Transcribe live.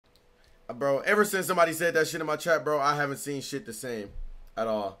Bro, ever since somebody said that shit in my chat, bro, I haven't seen shit the same at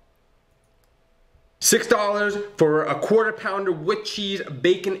all. $6 for a quarter pounder with cheese,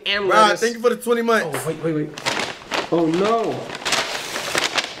 bacon, and Right, lettuce. thank you for the 20 months. Oh, wait. Oh, no.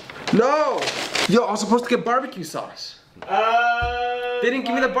 No! Yo, I was supposed to get barbecue sauce. They didn't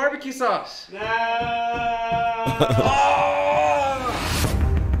give me the barbecue sauce. No.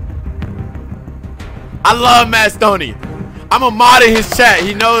 I love Matt Stoney. I'm a mod in his chat.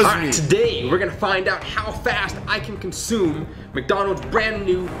 He knows me. Today, we're gonna find out how fast I can consume McDonald's brand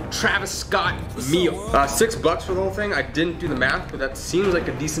new Travis Scott meal. $6 for the whole thing. I didn't do the math, but that seems like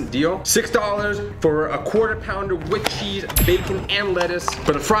a decent deal. $6 for a quarter pounder with cheese, bacon, and lettuce.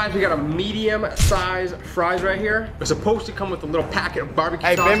 For the fries, we got a medium size fries right here. They're supposed to come with a little packet of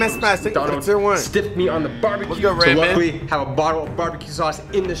barbecue sauce. Hey, man, McDonald's tier 1. Stiffed me on the barbecue. What's good, so man? luckily, have a bottle of barbecue sauce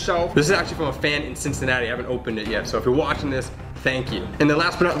in the shelf. This is actually from a fan in Cincinnati. I haven't opened it yet, so if you're watching this, thank you. And then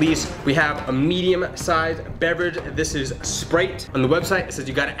last but not least, we have a medium-sized beverage. This is Sprite. On the website, it says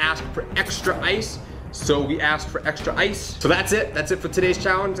you gotta ask for extra ice. So we asked for extra ice. So that's it. That's it for today's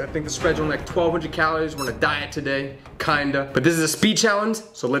challenge. I think the spread's only like 1,200 calories. We're on a diet today, kinda. But this is a speed challenge,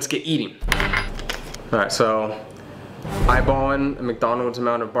 so let's get eating. All right, so eyeballing a McDonald's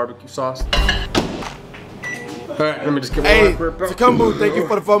amount of barbecue sauce. All right, let me just get one. Hey, Takumbu, thank you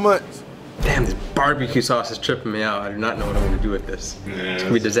for the 4 months. Damn, this barbecue sauce is tripping me out. I do not know what I'm gonna do with this. It's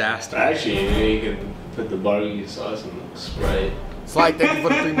gonna be a disaster. Actually, you can put the barbecue sauce in the Sprite. Slide, thank you for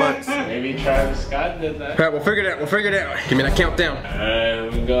the 3 months. Maybe Travis Scott did that. All right, we'll figure it out. We'll figure it out. Give me that countdown.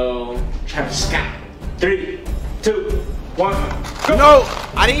 Alright, we go. Travis Scott. 3, 2, 1. Go. No,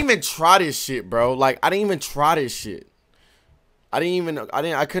 I didn't even try this shit, bro. Like, I didn't even try this shit. I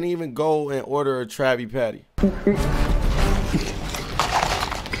couldn't even go and order a Krabby Patty.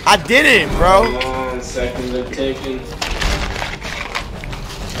 I didn't, bro. 1 second of taking.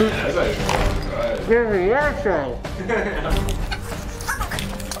 That's actually right.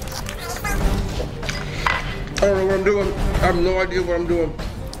 I don't know what I'm doing. I have no idea what I'm doing.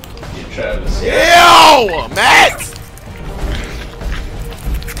 You Travis. Ew, Matt.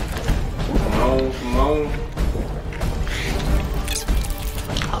 Come on.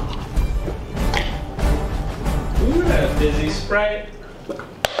 Ooh, that fizzy Sprite.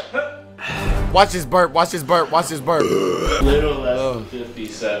 Watch this burp. Watch this burp. Watch this burp. Little less than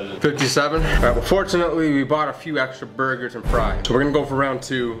 57. 57? All right, well, fortunately, we bought a few extra burgers and fries. So we're gonna go for round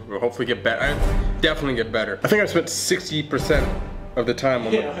 2. We'll hopefully get better. Definitely get better. I think I spent 60% of the time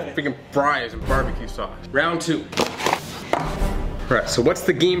on the freaking fries and barbecue sauce. Round 2. All right, so what's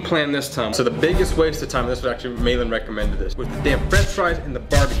the game plan this time? So the biggest waste of time, this was actually Malin recommended this, was the damn french fries and the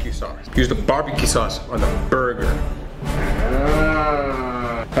barbecue sauce. Use the barbecue sauce on the burger.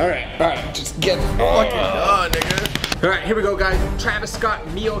 All right, just get Fucking done, nigga. All right, here we go, guys. Travis Scott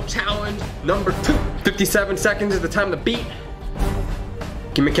meal challenge number 2. 57 seconds is the time to beat.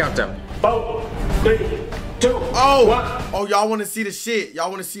 Give me a countdown. 4, 3, 2, Oh, 1. oh, y'all want to see the shit? Y'all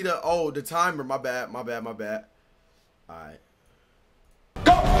want to see the the timer? My bad. All right.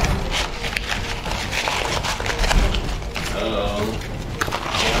 Go! Uh-oh.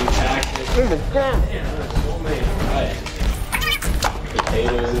 Tactic. Oh my god. Damn, there's so many fries.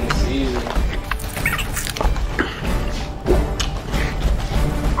 Potatoes in season.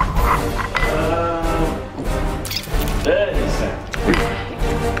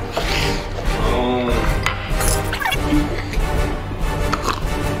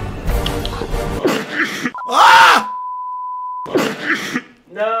 Ah!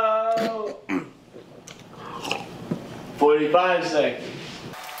 No! 45 seconds.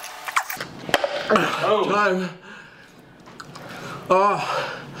 Oh. Time. Oh.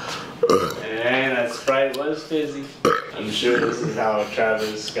 And that Sprite was fizzy. I'm sure this is how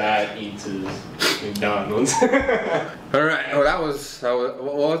Travis Scott eats his McDonald's. All right. Oh, that was what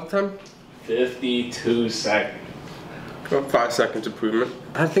was the time? 52 seconds. About 5 seconds improvement.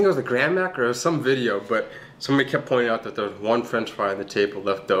 I think it was the Grand Mac or it was some video, but somebody kept pointing out that there was one French fry on the table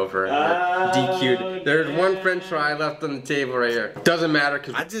left over and DQ'd. There's one French fry left on the table right here. Doesn't matter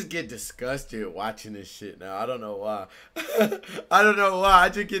because I just get disgusted watching this shit now. I don't know why. I don't know why. I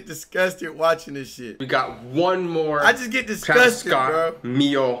just get disgusted watching this shit. we got one more. I just get Travis disgusted, Scott bro.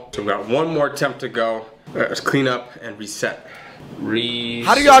 meal. So we got one more attempt to go. All right, let's clean up and reset.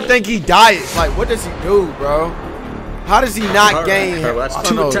 How do y'all think he diets? Like, what does he do, bro? How does he not gain? All right, that's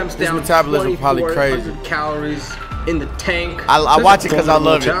 2 attempts down. His metabolism probably crazy. 2,400 calories in the tank. I watch it because I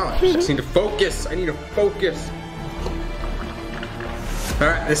love it. I just need to focus. I need to focus. All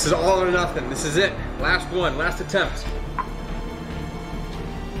right, this is all or nothing. This is it. Last one, last attempt.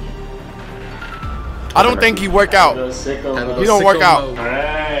 I don't think he work out. He He don't work out.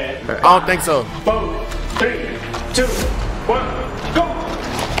 Alright. I don't think so. 4, 3, 2, 1, go!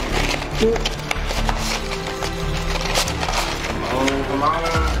 Oh, come on.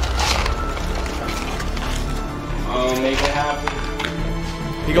 Oh, make it happen.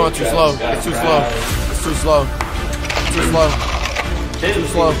 He going too slow. It's too slow. It's too slow. Too slow. Too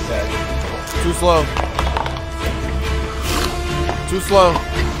slow. Too slow. Too slow.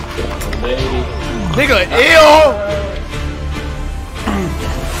 Nigga, ew!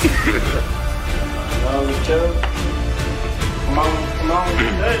 Come on, come on.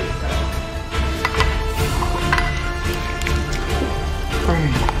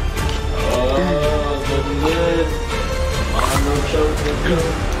 Oh, looking good. Come on, no choke, let's go.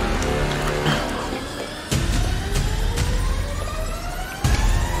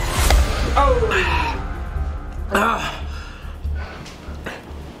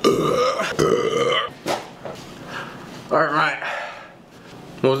 All right.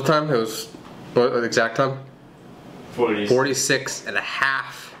 What was the time? It was, what was the exact time? 46 and a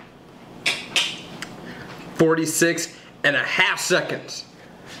half. 46 and a half seconds.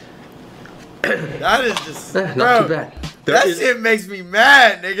 That is just Not bro, too bad. That shit makes me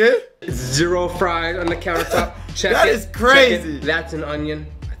mad, nigga. 0 fries on the countertop. Check That it. is crazy. Check it. That's an onion.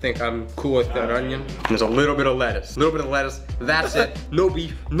 I think I'm cool with that onion. And there's a little bit of lettuce. A little bit of lettuce. That's it. No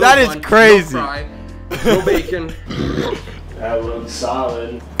beef. No That is bun, crazy. No fry. No bacon. That looks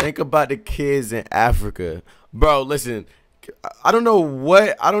solid. Think about the kids in Africa. Bro, listen. I don't know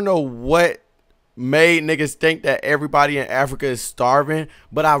what made niggas think that everybody in Africa is starving,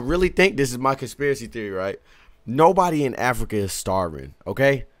 but I really think this is my conspiracy theory, right? Nobody in Africa is starving,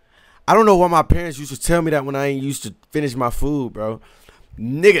 okay? I don't know why my parents used to tell me that when I ain't used to finish my food, bro.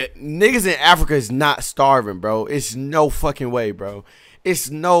 Niggas in Africa is not starving, bro. It's no fucking way, bro. It's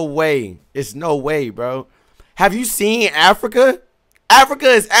no way. It's no way, bro. Have you seen Africa? Africa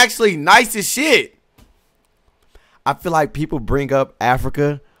is actually nice as shit. I feel like people bring up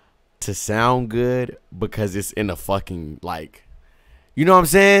Africa to sound good because it's in a fucking, like, you know what I'm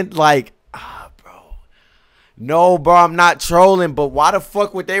saying? Like, bro. No, bro, I'm not trolling, but why the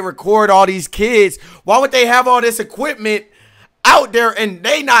fuck would they record all these kids? Why would they have all this equipment out there and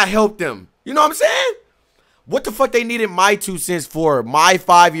they not help them? You know what I'm saying? What the fuck they needed my 2 cents for? My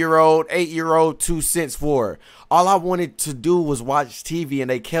 5-year-old, 8-year-old 2 cents for? All I wanted to do was watch TV and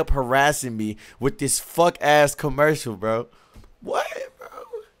they kept harassing me with this fuck ass commercial, bro. What, bro?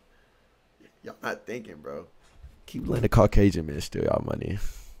 Y'all not thinking, bro. Keep letting the Caucasian man steal y'all money.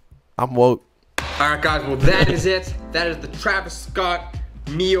 I'm woke. Alright guys, well that is it. That is the Travis Scott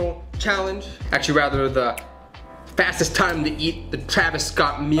meal challenge. Actually, rather the fastest time to eat the Travis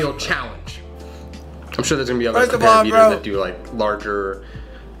Scott meal challenge. I'm sure there's gonna be other competitive eaters that do like larger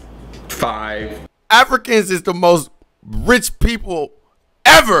 5. Africans is the most rich people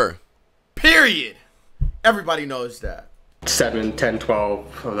ever. Period. Everybody knows that. 7, 10,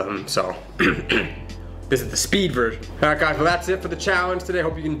 12 of them, so this is the speed version. Alright guys, well that's it for the challenge today.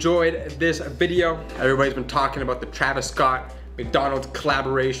 Hope you enjoyed this video. Everybody's been talking about the Travis Scott McDonald's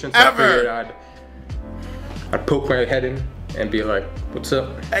collaboration, so I figured I'd poke my head in and be like, what's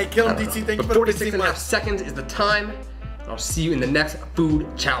up? Hey, kill him, DC. Thank you for 46 and a half seconds is the time. I'll see you in the next food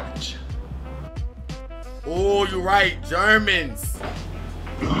challenge. Oh, you're right. Germans.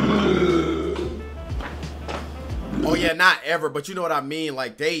 Oh, yeah, not ever, but you know what I mean.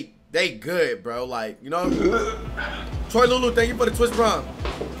 Like, they good, bro. Like, you know? Troy Lulu, thank you for the Twitch Prime.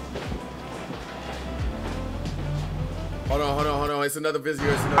 Hold on. It's another visitor.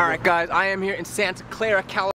 All right, guys, I am here in Santa Clara, California.